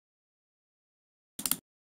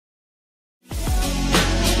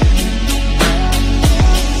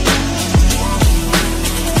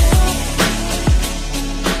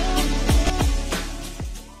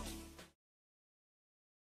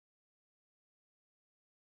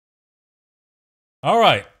All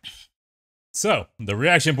right. So, the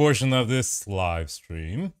reaction portion of this live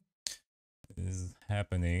stream is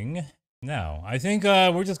happening now. I think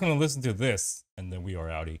we're just going to listen to this, and then we are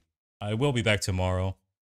outie. I will be back tomorrow.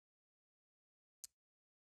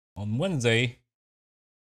 On Wednesday,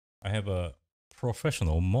 I have a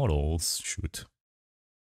professional models shoot.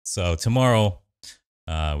 So, tomorrow,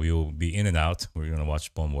 we will be in and out. We're going to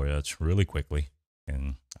watch Bon Voyage really quickly,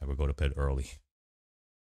 and I will go to bed early.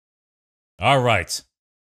 All right.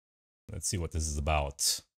 Let's see what this is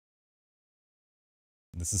about.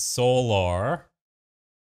 This is Solar.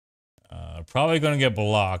 Probably gonna get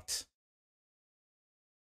blocked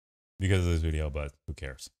because of this video, but who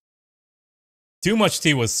cares? Too much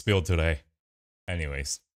tea was spilled today.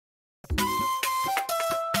 Anyways.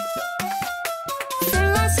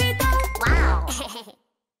 Wow.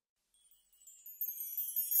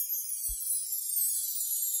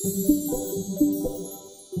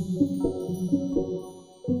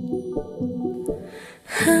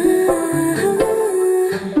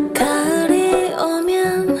 가을이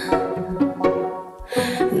오면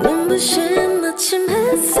눈부신 아침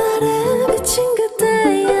햇살에 비친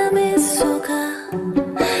그대의 미소가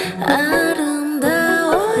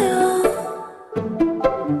아름다워요.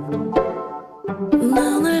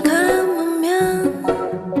 눈을 감으면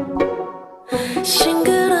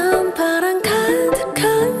싱그러운 바람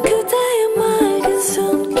가득한 그대의 맑은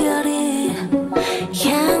숨결이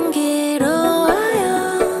향기로워요.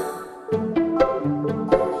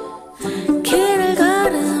 길을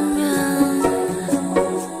걸으면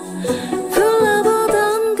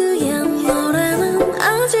불러보던 그 옛 노래는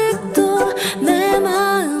아직도 내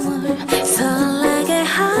마음을 설레게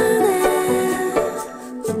하네.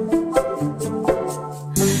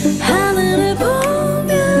 하늘을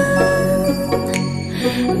보면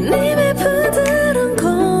님의 부드러운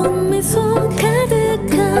꽃미소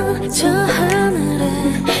가득한 저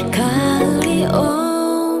하늘에 가을이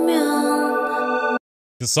오면.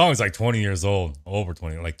 This song is like 20 years old. Over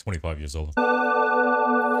 20, like 25 years old.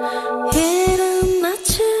 이른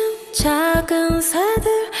아침 작은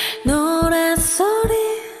새들 노랫소리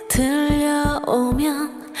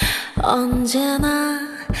들려오면 언제나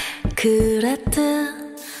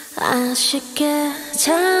그랬듯 아쉽게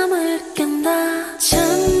잠을 깬다.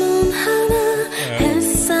 창문 하나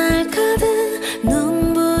햇살 가득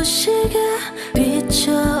눈부시게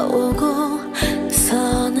비춰오고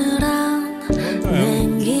서늘한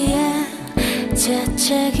냉기에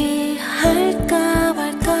재채기 할까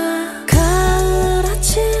말까. 가을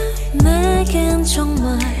아침 내겐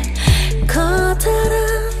정말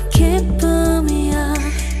커다란 기쁨이야.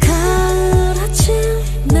 가을 아침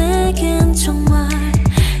내겐 정말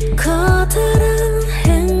커다란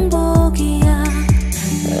행복이야.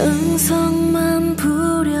 음성만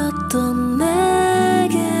부렸던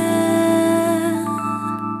내게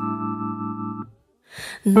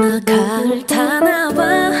나 가을 타나봐.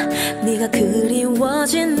 네가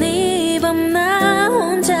그리워진 이 밤 나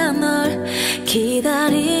혼자 널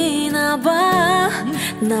기다리나봐.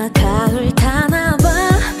 나 가을 타나봐.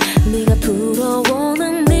 네가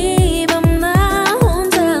불어오는 이 밤 나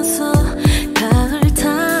혼자서 가을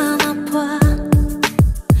타나봐.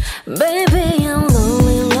 Baby I'm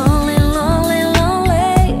lonely lonely lonely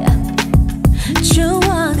lonely.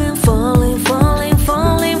 추억은 falling falling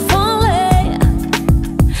falling falling.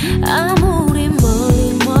 아무리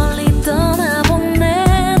멀리 멀리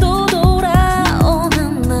떠나보내도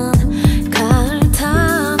돌아오는 난 가을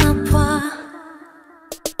타나봐.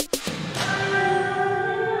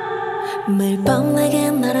 매일 밤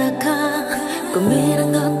내겐 날아가.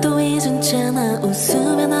 꿈이란 것도 잊은 채 나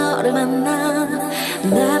웃으며 너를 만나.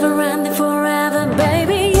 Never ending forever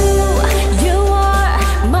baby. You are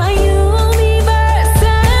my universe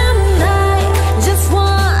and I just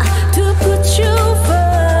want to put you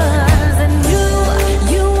first. And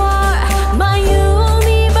you are my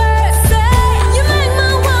universe. You make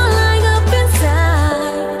my world light up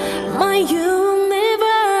inside. My universe.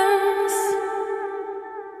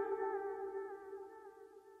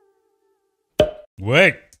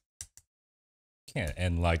 Wait. Can't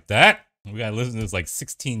end like that. We gotta listen to this like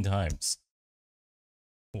 16 times.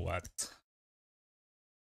 What?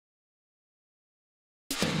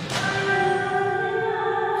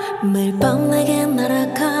 매일 밤 내겐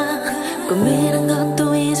날아가. 꿈이란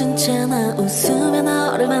것도 잊은 채 나 웃으며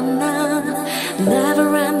너를 만나.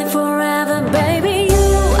 Never ending forever baby.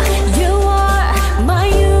 You are my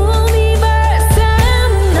universe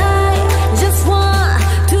and I just want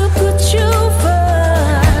to put you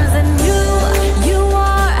first. And you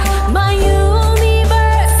are my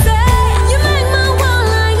universe. You make my world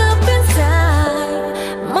light up inside.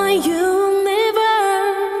 My universe.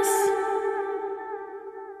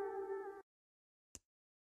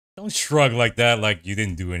 Don't shrug like that, like you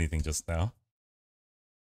didn't do anything just now.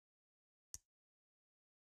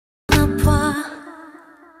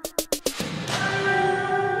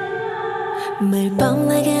 매일 밤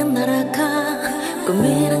내게 날아가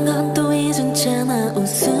꿈이란 것도 잊었잖아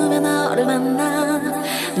웃으며 너를 만나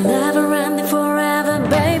Never ending forever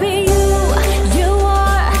baby you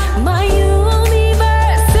are my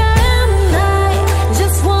universe and I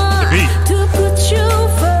just want to put you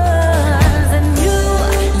first and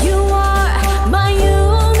you are my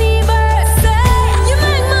universe and you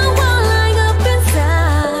make my world light up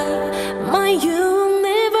inside my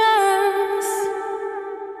universe.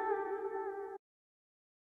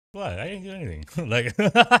 What? I didn't do anything. Like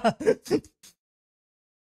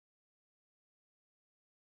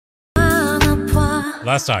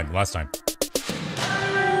last time.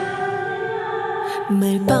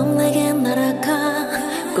 매일 밤 내게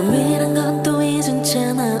날아가 꿈이란 것도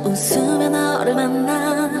잊었잖아 웃으며 너를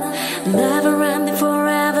만나 Never ending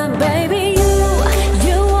forever baby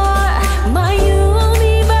you are my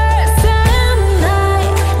universe and I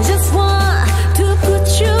just want to put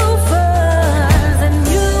you first and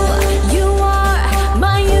you are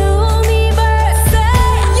my universe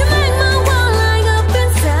and you make my world light up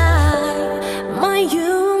inside my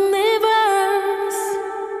universe.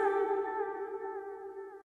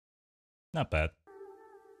 not bad.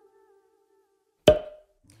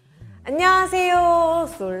 안녕하세요.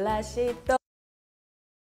 솔라시도.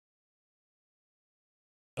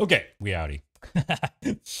 Okay, we outie.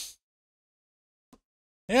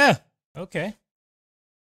 Yeah, okay.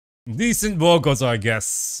 Decent vocals, I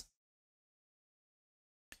guess.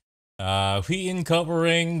 We in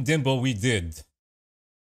covering Dimple, we did.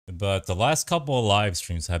 But the last couple of live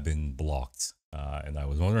streams have been blocked. And I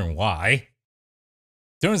was wondering why.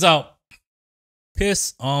 Turns out,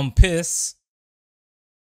 piss on piss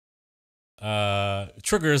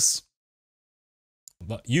triggers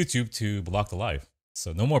YouTube to block the live.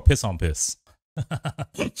 So no more piss on piss.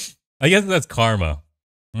 I guess that's karma.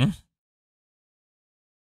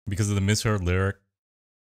 Because of the misheard lyric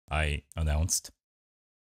I announced.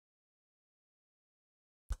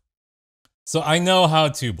 So I know how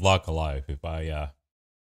to block a live. If I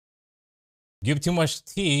give too much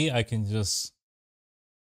tea, I can just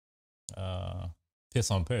piss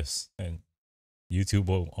on piss and YouTube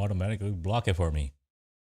will automatically block it for me.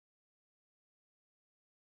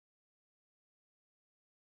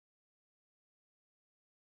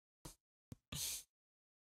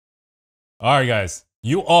 Alright guys,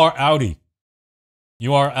 you are outie.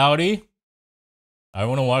 You are outie. I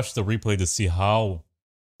want to watch the replay to see how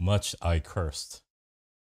much I cursed.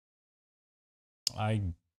 I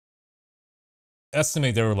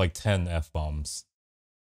estimate there were like 10 F-bombs.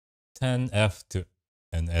 10 F to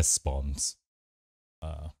and S bombs.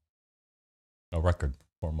 A record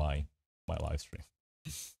for my live stream.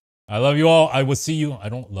 I love you all. I will see you. I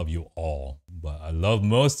don't love you all, but I love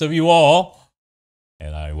most of you all.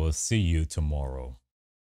 And I will see you tomorrow.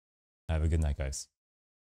 Have a good night, guys.